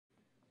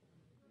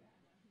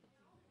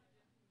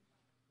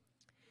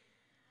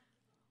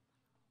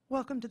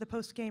Welcome to the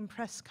post-game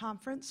press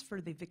conference for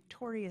the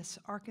victorious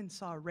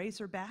Arkansas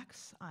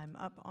Razorbacks. I'm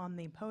up on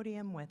the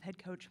podium with head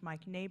coach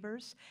Mike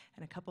Neighbors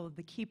and a couple of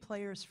the key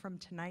players from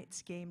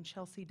tonight's game,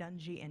 Chelsea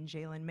Dungy and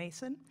Jalen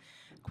Mason.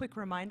 Quick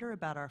reminder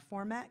about our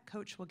format.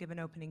 Coach will give an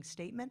opening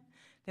statement.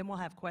 Then we'll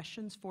have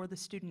questions for the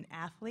student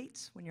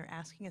athletes. When you're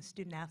asking a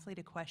student athlete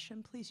a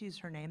question, please use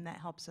her name. That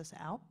helps us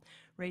out.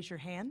 Raise your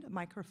hand. A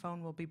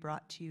microphone will be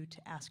brought to you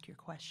to ask your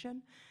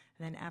question.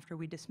 And then after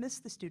we dismiss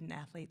the student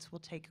athletes, we'll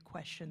take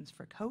questions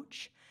for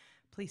Coach.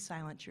 Please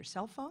silence your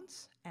cell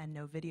phones and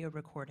no video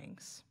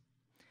recordings.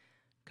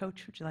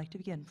 Coach, would you like to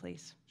begin,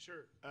 please?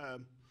 Sure.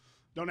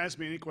 Don't ask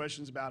me any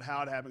questions about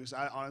how it happened because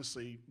I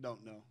honestly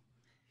don't know.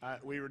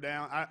 We were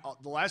down.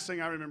 The last thing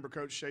I remember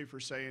Coach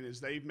Schaefer saying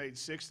is they've made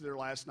 6 of their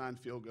last 9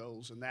 field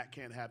goals, and that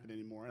can't happen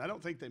anymore. And I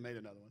don't think they made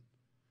another one.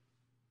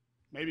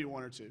 Maybe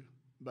 1 or 2.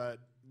 But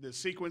the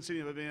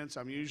sequencing of events,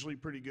 I'm usually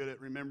pretty good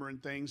at remembering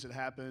things that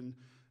happen.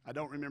 I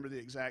don't remember the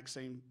exact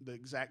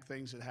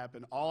things that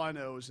happened. All I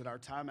know is that our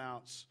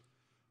timeouts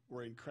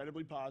were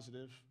incredibly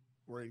positive.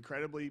 We're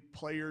incredibly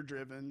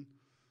player-driven.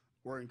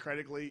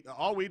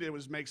 All we did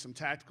was make some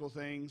tactical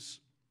things,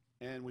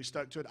 and we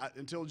stuck to it.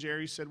 Until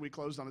Jerry said we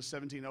closed on a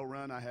 17-0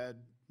 run, I had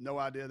no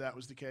idea that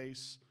was the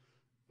case.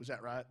 Was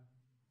that right?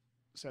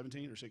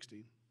 17 or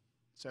 16?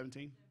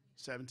 17?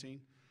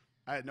 17.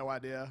 I had no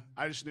idea.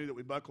 I just knew that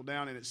we buckled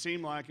down, and it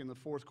seemed like in the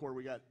fourth quarter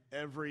we got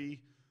every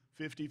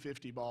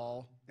 50-50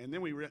 ball, and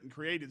then we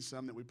created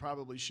some that we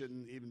probably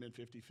shouldn't even been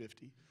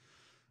 50-50.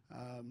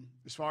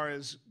 As far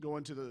as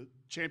going to the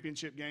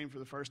championship game for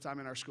the first time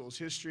in our school's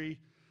history,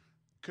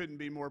 couldn't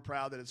be more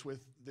proud that it's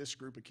with this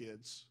group of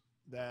kids.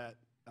 That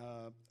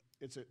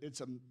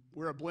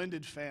we're a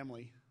blended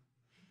family.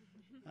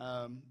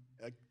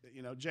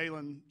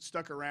 Jalen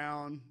stuck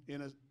around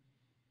in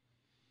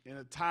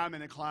a time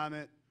and a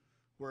climate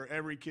where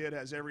every kid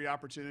has every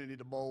opportunity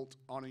to bolt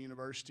on a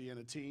university and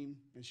a team,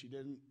 and she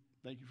didn't.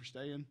 Thank you for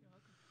staying.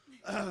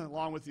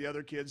 Along with the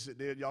other kids that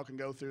did. Y'all can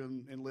go through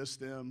and list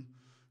them.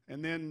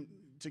 And then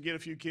to get a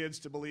few kids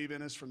to believe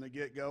in us from the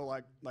get-go,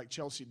 like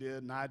Chelsea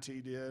did, and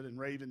IT did, and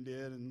Raven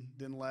did, and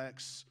then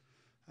Lex.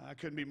 I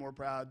couldn't be more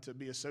proud to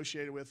be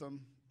associated with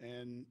them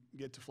and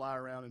get to fly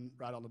around and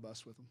ride on the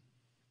bus with them.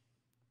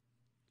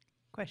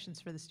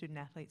 Questions for the student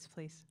athletes,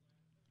 please.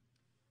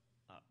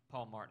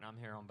 Paul Martin, I'm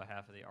here on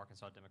behalf of the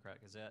Arkansas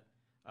Democrat-Gazette.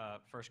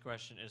 First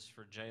question is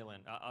for Jalen.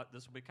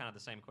 This will be kind of the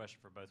same question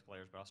for both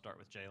players, but I'll start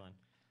with Jalen.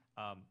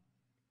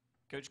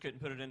 Coach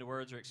couldn't put it into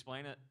words or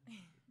explain it.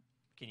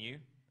 Can you?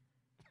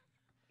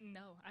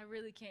 No, I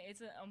really can't.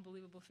 It's an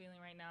unbelievable feeling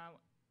right now.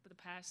 For the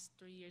past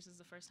 3 years is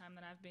the first time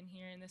that I've been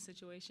here in this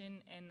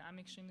situation, and I'm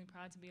extremely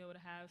proud to be able to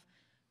have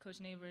Coach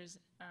Neighbors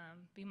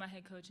be my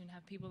head coach and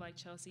have people like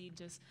Chelsea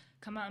just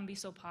come out and be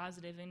so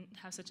positive and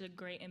have such a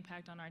great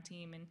impact on our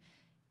team. And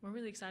we're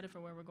really excited for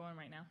where we're going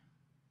right now.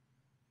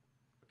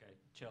 Okay,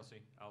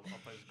 Chelsea, I'll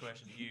pose a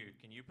question to you.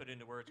 Can you put it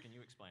into words? Can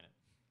you explain it?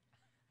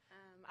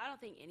 I don't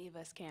think any of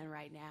us can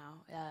right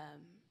now.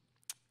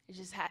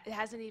 It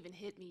hasn't even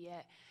hit me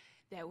yet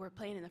that we're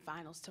playing in the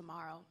finals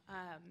tomorrow.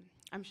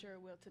 I'm sure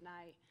it will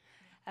tonight.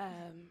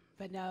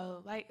 But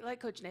no, like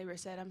Coach Neighbor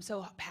said, I'm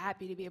so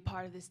happy to be a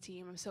part of this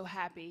team. I'm so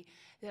happy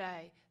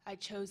that I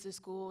chose the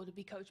school to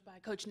be coached by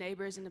Coach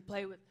Neighbors and to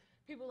play with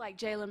people like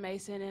Jalen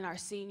Mason and our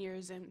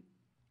seniors. And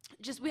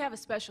just we have a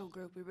special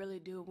group. We really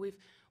do.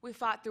 We've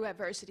fought through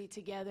adversity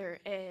together,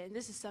 and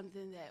this is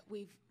something that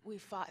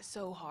we've fought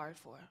so hard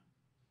for.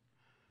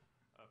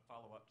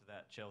 Follow up to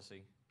that,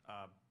 Chelsea.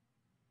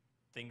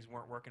 Things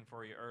weren't working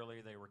for you early.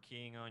 They were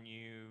keying on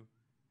you.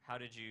 How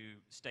did you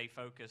stay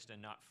focused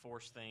and not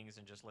force things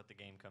and just let the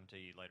game come to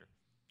you later?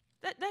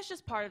 That's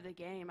just part of the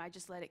game. I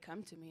just let it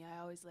come to me.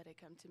 I always let it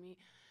come to me.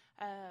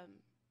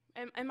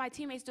 And my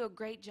teammates do a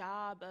great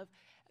job of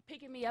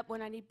picking me up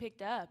when I need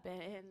picked up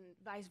and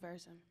vice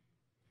versa. And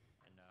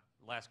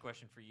last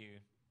question for you,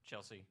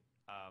 Chelsea.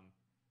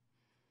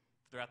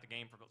 Throughout the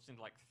game, for it seemed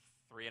like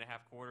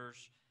 3.5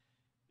 quarters,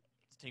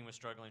 the team was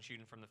struggling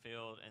shooting from the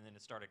field, and then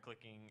it started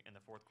clicking in the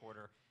fourth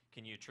quarter.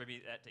 Can you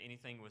attribute that to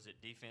anything? Was it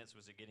defense?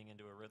 Was it getting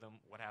into a rhythm?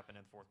 What happened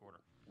in the fourth quarter?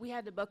 We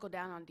had to buckle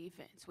down on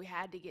defense. We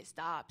had to get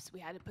stops. We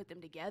had to put them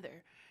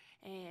together.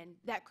 And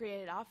that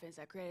created offense.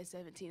 That created a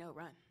 17-0 run.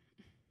 All right,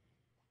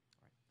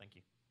 thank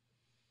you.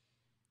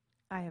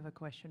 I have a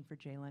question for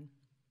Jalen.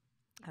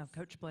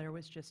 Coach Blair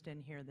was just in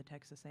here, the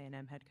Texas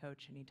A&M head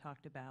coach, and he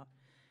talked about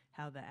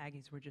how the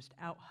Aggies were just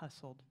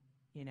out-hustled,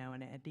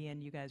 and at the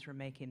end you guys were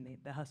making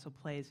the hustle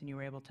plays and you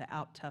were able to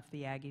out-tough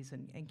the Aggies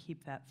and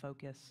keep that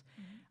focus.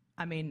 Mm-hmm.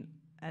 I mean,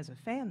 as a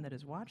fan that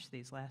has watched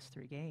these last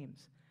 3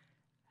 games,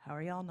 how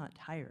are y'all not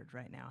tired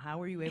right now? How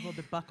were you able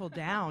to buckle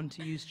down,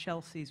 to use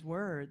Chelsea's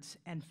words,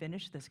 and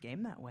finish this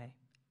game that way?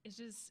 It's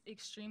just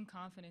extreme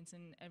confidence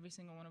in every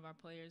single one of our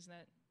players.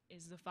 That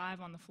is the 5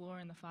 on the floor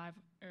and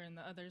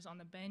the others on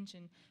the bench,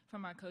 and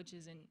from our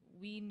coaches. And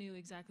we knew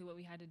exactly what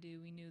we had to do.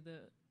 We knew the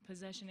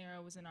possession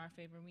arrow was in our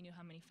favor. We knew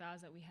how many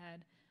fouls that we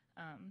had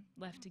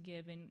left to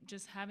give, and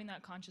just having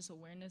that conscious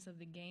awareness of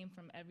the game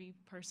from every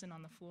person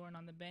on the floor and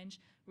on the bench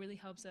really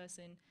helps us.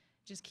 And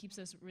just keeps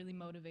us really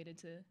motivated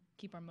to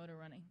keep our motor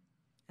running.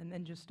 And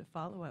then just a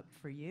follow-up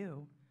for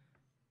you.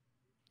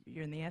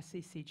 You're in the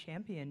SEC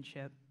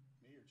championship.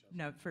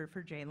 No, for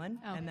Jalen.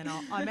 Oh. And then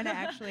I'm going to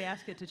actually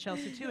ask it to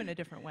Chelsea, too, in a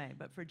different way.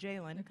 But for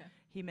Jalen, Okay.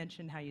 he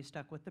mentioned how you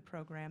stuck with the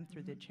program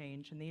through the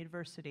change and the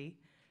adversity,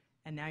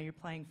 and now you're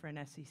playing for an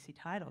SEC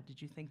title.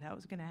 Did you think that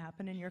was going to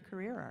happen in your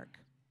career arc?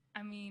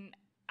 I mean,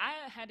 I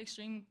had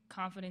extreme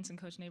confidence in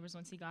Coach Neighbors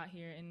once he got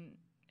here, and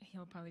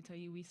he'll probably tell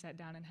you we sat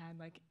down and had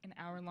like an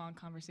hour-long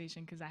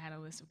conversation because I had a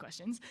list of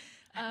questions.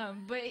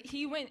 But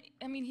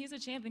he's a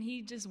champ, and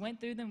he just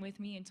went through them with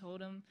me and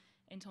told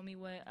me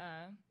what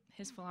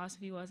his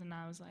philosophy was, and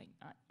I was like,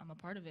 I'm a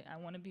part of it. I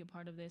want to be a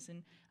part of this,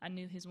 and I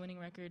knew his winning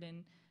record,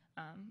 and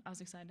I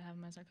was excited to have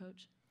him as our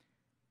coach.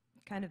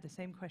 Kind of the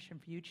same question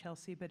for you,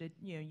 Chelsea, but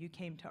you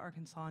came to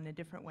Arkansas in a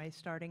different way,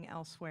 starting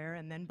elsewhere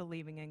and then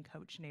believing in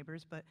Coach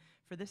Neighbors. But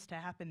for this to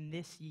happen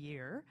this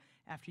year,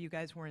 after you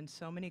guys were in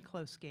so many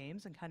close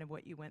games and kind of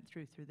what you went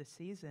through the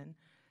season,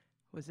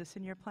 was this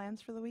in your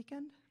plans for the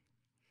weekend?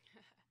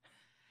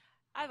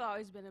 I've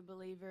always been a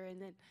believer in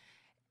that.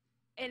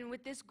 And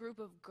with this group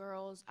of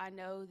girls, I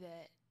know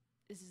that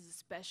this is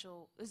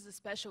a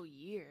special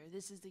year.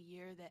 This is the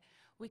year that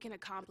we can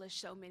accomplish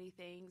so many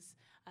things.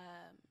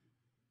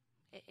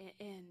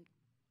 And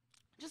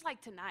just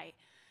like tonight,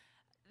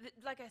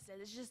 like I said,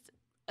 it's just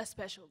a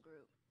special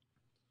group.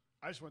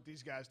 I just want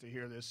these guys to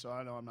hear this, so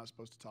I know I'm not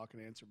supposed to talk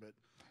and answer, but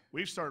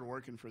we've started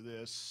working for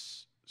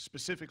this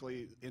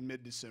specifically in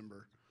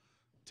mid-December,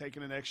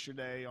 taking an extra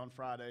day on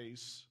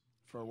Fridays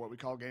for what we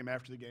call game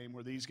after the game,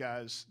 where these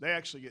guys, they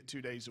actually get 2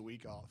 days a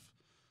week off.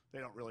 They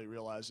don't really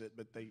realize it,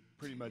 but they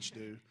pretty much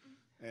do.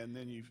 And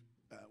then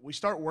we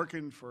start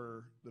working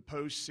for the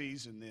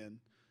postseason then,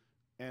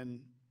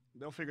 and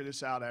they'll figure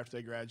this out after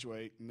they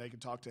graduate, and they can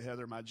talk to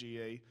Heather, my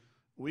GA.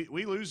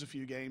 We lose a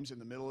few games in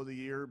the middle of the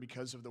year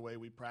because of the way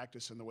we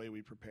practice and the way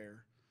we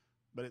prepare.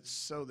 But it's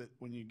so that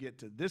when you get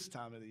to this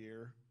time of the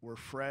year, we're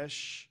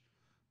fresh,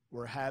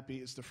 we're happy.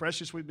 It's the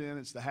freshest we've been.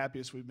 It's the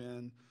happiest we've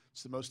been.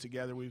 It's the most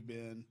together we've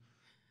been.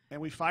 And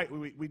we fight.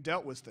 We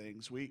dealt with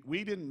things.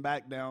 We didn't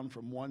back down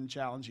from one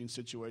challenging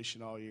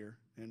situation all year.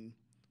 And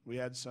we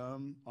had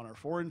some on our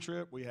foreign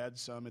trip. We had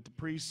some at the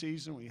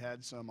preseason. We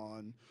had some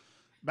on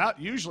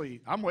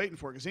usually, I'm waiting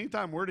for it, because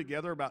anytime we're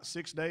together about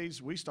 6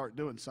 days, we start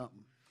doing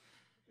something.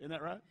 Isn't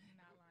that right?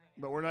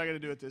 But we're not going to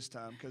do it this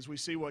time because we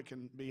see what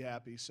can be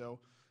happy. So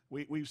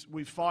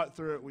we've fought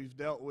through it. We've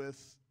dealt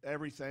with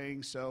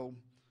everything. So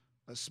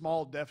a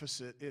small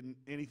deficit in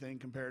anything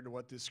compared to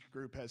what this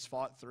group has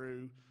fought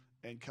through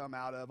and come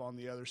out of on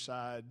the other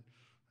side,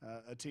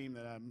 a team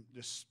that I'm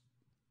just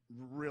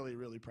really,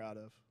 really proud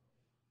of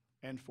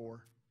and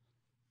for.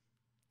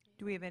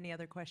 Do we have any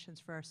other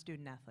questions for our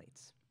student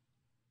athletes?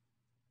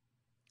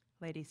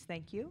 Ladies,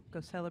 thank you.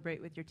 Go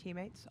celebrate with your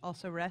teammates.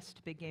 Also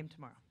rest. Big game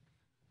tomorrow.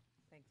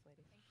 Thanks,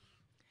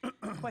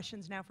 ladies.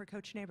 Questions now for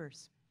Coach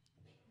Neighbors.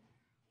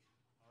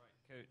 All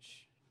right,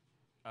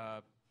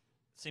 Coach.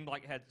 Seemed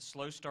like it had a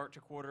slow start to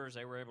quarters.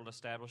 They were able to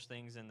establish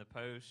things in the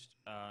post.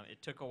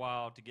 It took a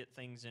while to get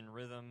things in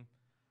rhythm.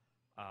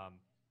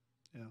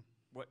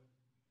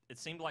 It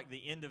seemed like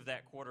the end of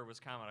that quarter was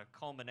kind of a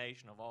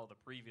culmination of all the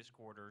previous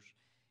quarters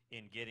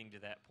in getting to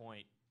that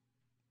point.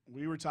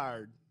 We were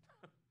tired.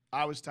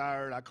 I was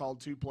tired. I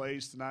called 2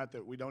 plays tonight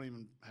that we don't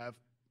even have.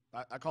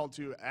 I called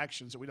 2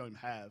 actions that we don't even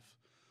have.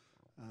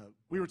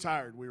 We were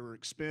tired. We were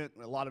spent,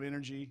 a lot of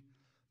energy.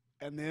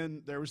 And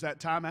then there was that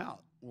timeout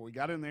where we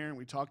got in there and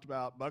we talked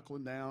about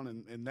buckling down,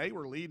 and they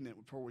were leading it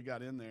before we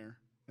got in there.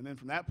 And then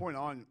from that point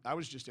on, I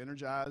was just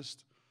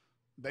energized.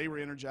 They were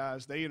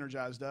energized. They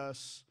energized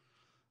us.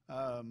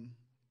 And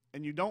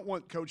you don't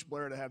want Coach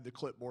Blair to have the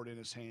clipboard in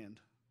his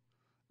hand.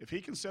 If he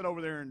can sit over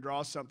there and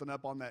draw something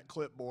up on that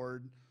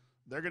clipboard,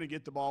 they're going to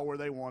get the ball where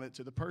they want it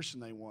to the person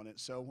they want it.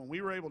 So when we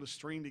were able to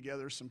string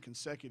together some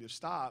consecutive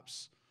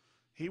stops,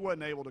 he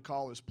wasn't able to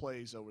call his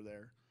plays over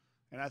there.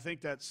 And I think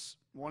that's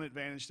one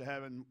advantage to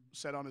having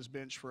sat on his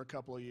bench for a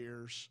couple of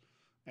years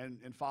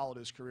and followed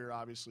his career,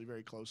 obviously,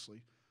 very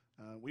closely.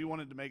 We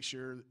wanted to make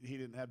sure that he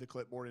didn't have the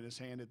clipboard in his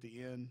hand at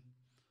the end.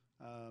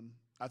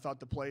 I thought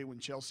the play when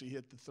Chelsea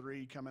hit the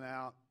 3 coming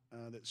out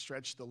that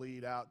stretched the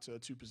lead out to a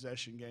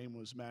 2-possession game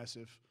was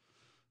massive.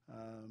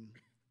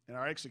 And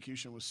our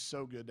execution was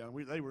so good down.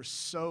 They were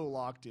so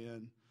locked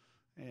in,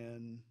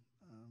 and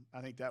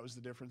I think that was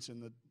the difference in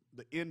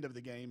the end of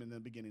the game and the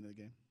beginning of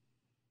the game.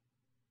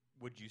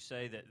 Would you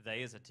say that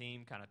they as a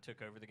team kind of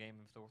took over the game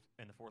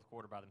in the fourth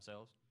quarter by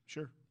themselves?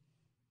 Sure.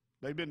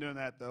 They've been doing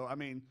that, though. I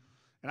mean,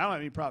 and I don't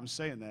have any problem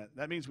saying that.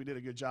 That means we did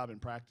a good job in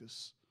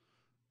practice.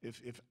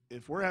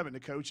 If we're having to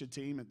coach a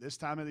team at this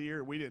time of the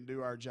year, we didn't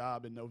do our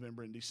job in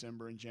November and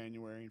December and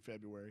January and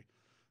February.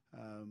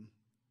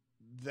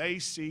 They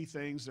see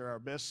things. They're our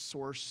best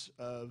source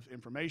of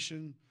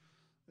information.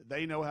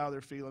 They know how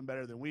they're feeling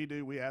better than we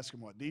do. We ask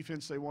them what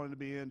defense they wanted to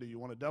be in. Do you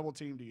want a double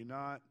team? Do you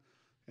not?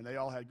 And they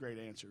all had great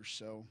answers.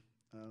 So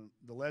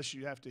the less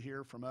you have to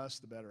hear from us,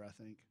 the better, I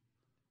think.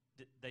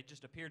 they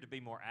just appeared to be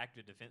more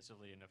active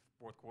defensively in the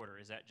fourth quarter.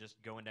 Is that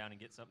just going down and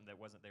get something that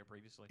wasn't there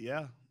previously?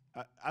 Yeah.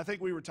 I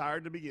think we were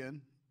tired to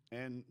begin,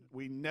 and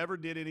we never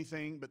did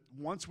anything. But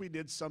once we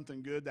did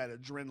something good, that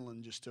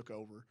adrenaline just took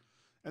over.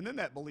 And then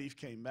that belief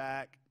came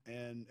back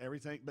and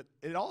everything. But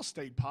it all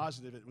stayed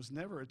positive. It was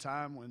never a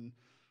time when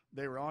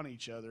they were on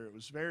each other. It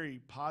was very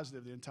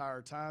positive the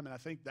entire time, and I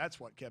think that's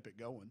what kept it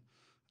going.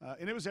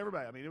 And it was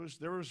everybody. I mean,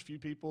 there was a few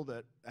people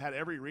that had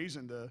every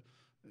reason to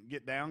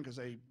get down because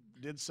they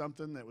did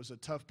something that was a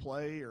tough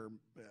play or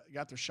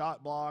got their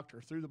shot blocked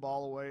or threw the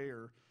ball away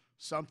or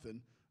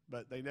something,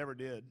 but they never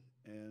did.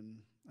 And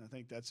I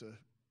think that's a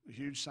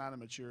huge sign of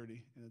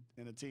maturity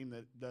in a team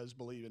that does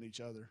believe in each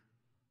other.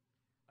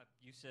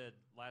 You said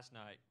last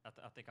night,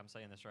 I think I'm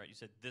saying this right, you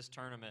said this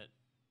tournament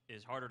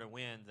is harder to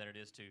win than it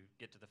is to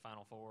get to the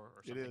Final Four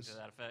or something to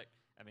that effect.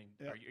 I mean,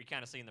 Yep. Are you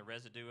kind of seeing the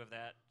residue of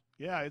that?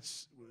 Yeah,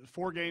 it's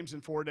 4 games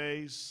in 4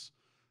 days.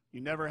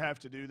 You never have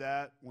to do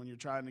that when you're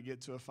trying to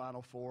get to a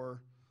Final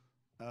Four.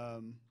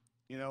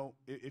 You know,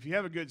 if you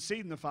have a good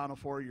seed in the Final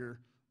Four, you're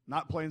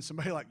not playing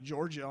somebody like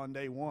Georgia on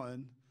day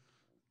one.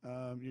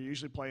 You're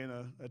usually playing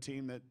a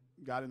team that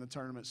got in the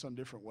tournament some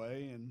different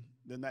way, and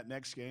then that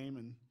next game,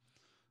 and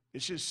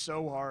it's just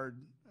so hard.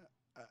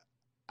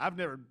 I've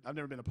never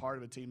been a part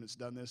of a team that's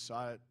done this, so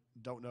I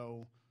don't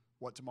know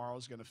what tomorrow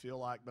is going to feel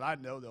like, but I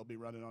know they'll be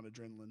running on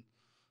adrenaline.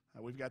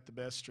 We've got the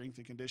best strength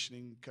and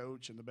conditioning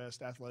coach and the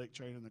best athletic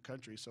trainer in the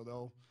country,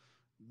 so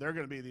they're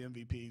going to be the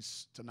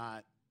MVPs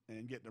tonight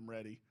and getting them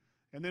ready.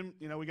 And then,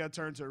 you know, we got to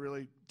turn to a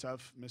really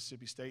tough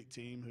Mississippi State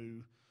team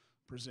who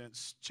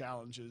presents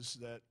challenges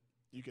that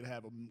you could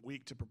have a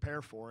week to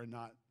prepare for and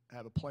not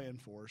have a plan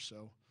for.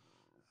 So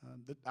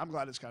I'm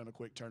glad it's kind of a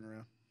quick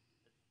turnaround.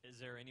 Is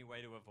there any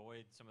way to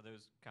avoid some of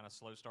those kind of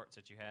slow starts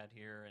that you had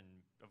here and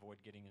avoid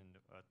getting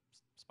in a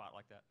spot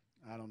like that?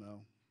 I don't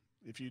know.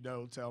 If you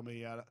know, tell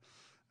me. I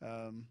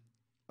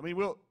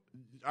mean,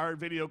 our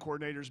video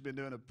coordinator's been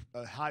doing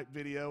a hype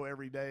video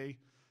every day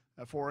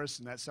for us,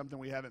 and that's something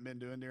we haven't been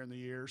doing during the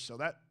year. So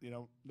that, you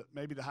know,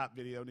 maybe the hype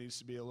video needs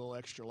to be a little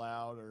extra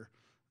loud, or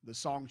the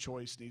song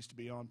choice needs to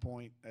be on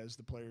point, as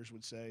the players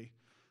would say.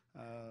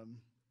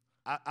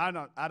 I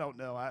don't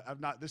know. I've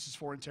not. This is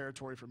foreign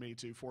territory for me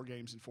too. 4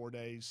 games in 4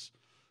 days.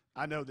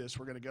 I know this.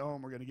 We're going to go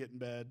home. We're going to get in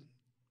bed.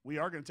 We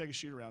are going to take a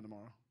shoot around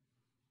tomorrow,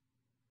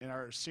 and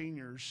our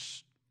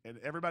seniors and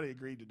everybody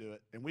agreed to do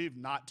it. And we've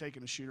not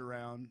taken a shoot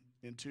around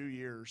in 2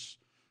 years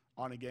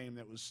on a game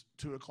that was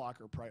 2 o'clock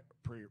or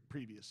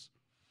previous.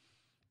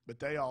 But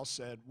they all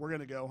said, we're going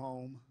to go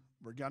home.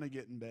 We're going to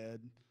get in bed.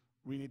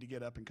 We need to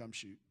get up and come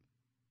shoot.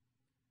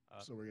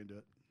 So we're going to do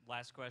it.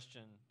 Last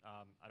question.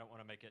 I don't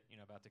want to make it, you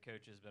know, about the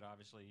coaches, but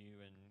obviously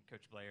you and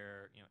Coach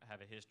Blair, you know,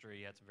 have a history.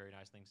 You had some very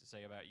nice things to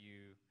say about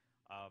you.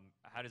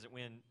 How does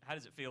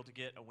it feel to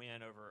get a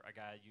win over a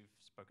guy you've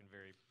spoken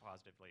very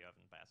positively of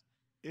in the past?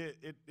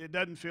 It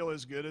doesn't feel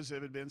as good as if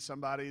it had been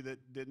somebody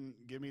that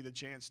didn't give me the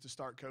chance to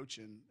start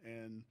coaching.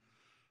 And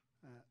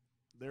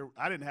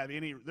I didn't have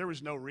there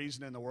was no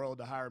reason in the world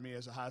to hire me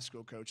as a high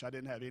school coach. I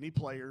didn't have any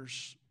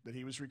players that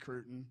he was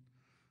recruiting.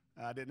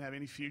 I didn't have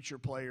any future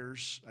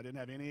players. I didn't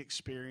have any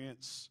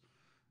experience.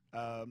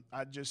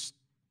 I just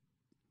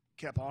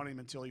kept on him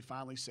until he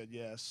finally said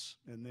yes.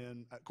 And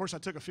then, of course, I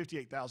took a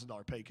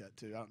 $58,000 pay cut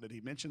too. Did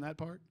he mention that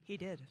part? He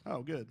did.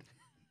 Oh, good.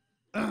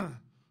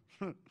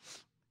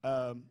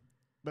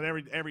 But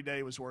every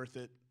day was worth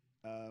it.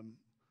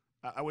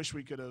 I wish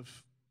we could have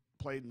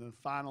played in the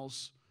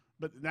finals,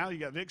 but now you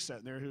got Vic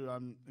sitting there, who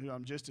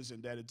I'm just as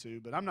indebted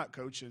to. But I'm not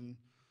coaching.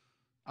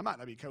 I might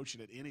not be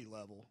coaching at any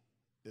level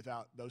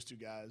without those 2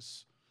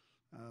 guys.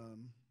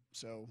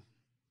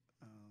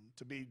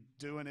 To be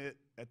doing it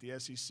at the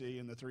SEC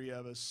and the 3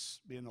 of us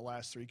being the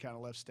last 3 kind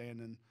of left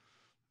standing,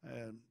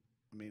 I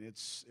mean,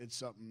 it's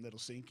something that'll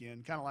sink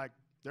in. Kind of like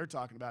they're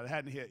talking about. It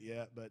hadn't hit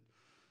yet, but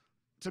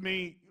to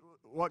me,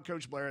 what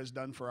Coach Blair has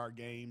done for our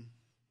game,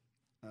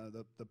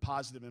 the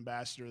positive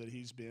ambassador that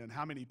he's been,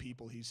 how many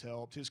people he's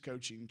helped, his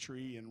coaching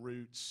tree and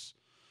roots,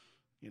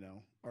 you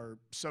know, are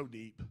so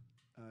deep.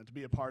 To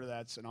be a part of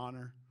that's an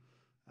honor.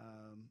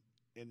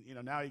 And, you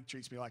know, now he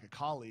treats me like a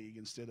colleague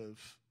instead of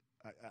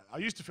I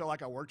used to feel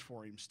like I worked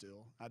for him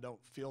still. I don't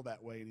feel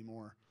that way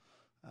anymore.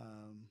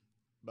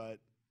 But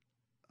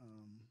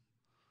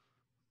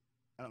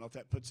I don't know if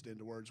that puts it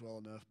into words well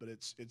enough, but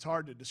it's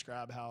hard to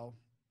describe how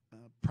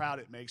proud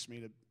it makes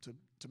me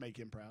to make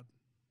him proud.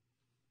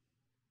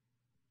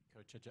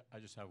 Coach, I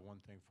just have one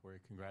thing for you.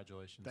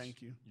 Congratulations.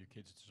 Thank you. Your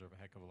kids deserve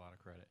a heck of a lot of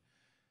credit.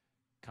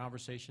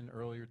 Conversation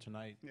earlier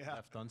tonight,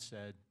 left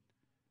unsaid.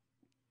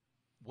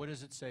 What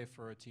does it say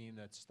for a team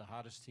that's the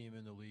hottest team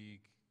in the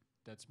league,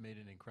 that's made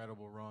an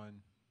incredible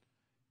run,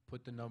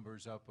 put the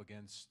numbers up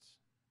against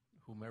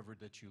whomever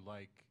that you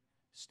like?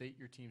 State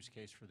your team's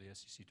case for the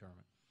SEC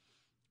tournament.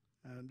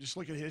 Just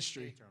look at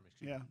history.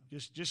 Yeah,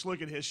 just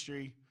look at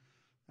history.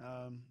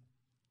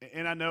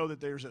 And I know that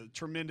there's a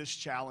tremendous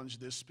challenge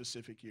this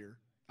specific year.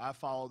 I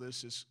follow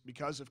this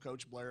because of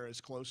Coach Blair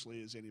as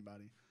closely as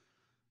anybody.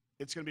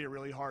 It's going to be a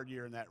really hard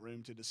year in that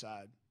room to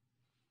decide.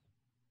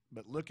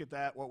 But look at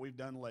that, what we've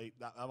done late.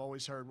 I've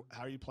always heard,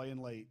 how are you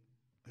playing late?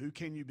 Who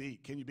can you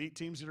beat? Can you beat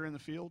teams that are in the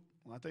field?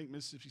 Well, I think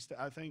Mississippi State,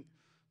 I think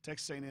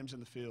Texas A&M's in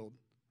the field,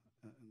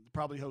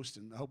 probably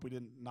hosting. I hope we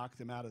didn't knock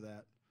them out of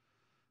that.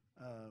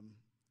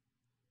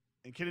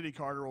 And Kennedy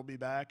Carter will be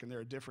back, and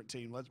they're a different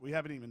team. We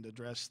haven't even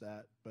addressed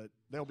that, but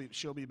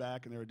she'll be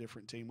back, and they're a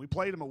different team. We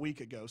played them a week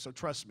ago, so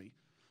trust me.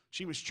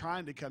 She was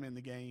trying to come in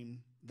the game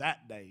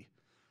that day,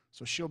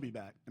 so she'll be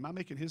back. Am I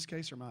making his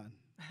case or mine?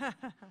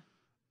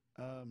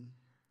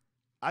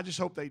 I just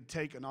hope they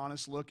take an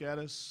honest look at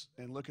us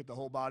and look at the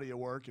whole body of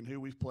work and who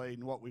we've played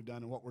and what we've done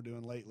and what we're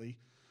doing lately.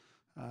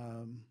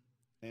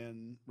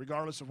 And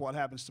regardless of what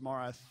happens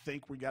tomorrow, I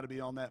think we got to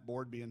be on that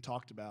board being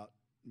talked about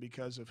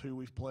because of who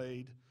we've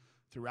played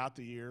throughout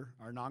the year.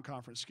 Our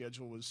non-conference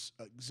schedule was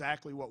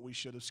exactly what we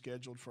should have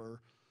scheduled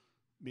for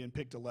being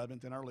picked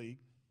 11th in our league.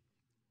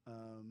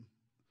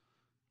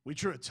 We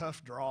drew a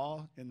tough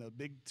draw in the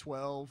Big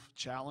 12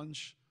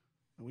 Challenge,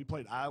 and we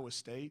played Iowa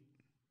State.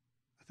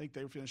 I think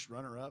they finished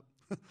runner-up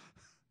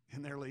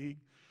in their league.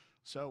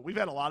 So we've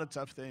had a lot of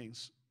tough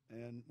things.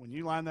 And when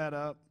you line that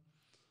up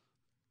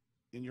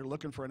and you're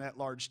looking for an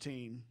at-large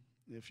team,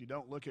 if you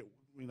don't look at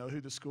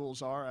who the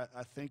schools are,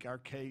 I think our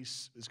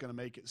case is going to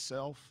make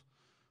itself.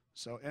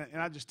 So,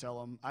 and I just tell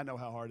them, I know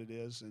how hard it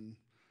is, and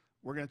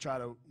we're going to try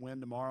to win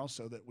tomorrow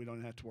so that we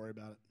don't have to worry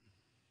about it.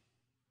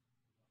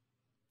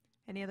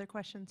 Any other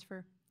questions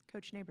for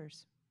Coach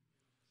Neighbors?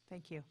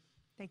 Thank you.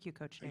 Thank you,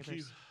 Coach Thank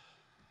Neighbors. you.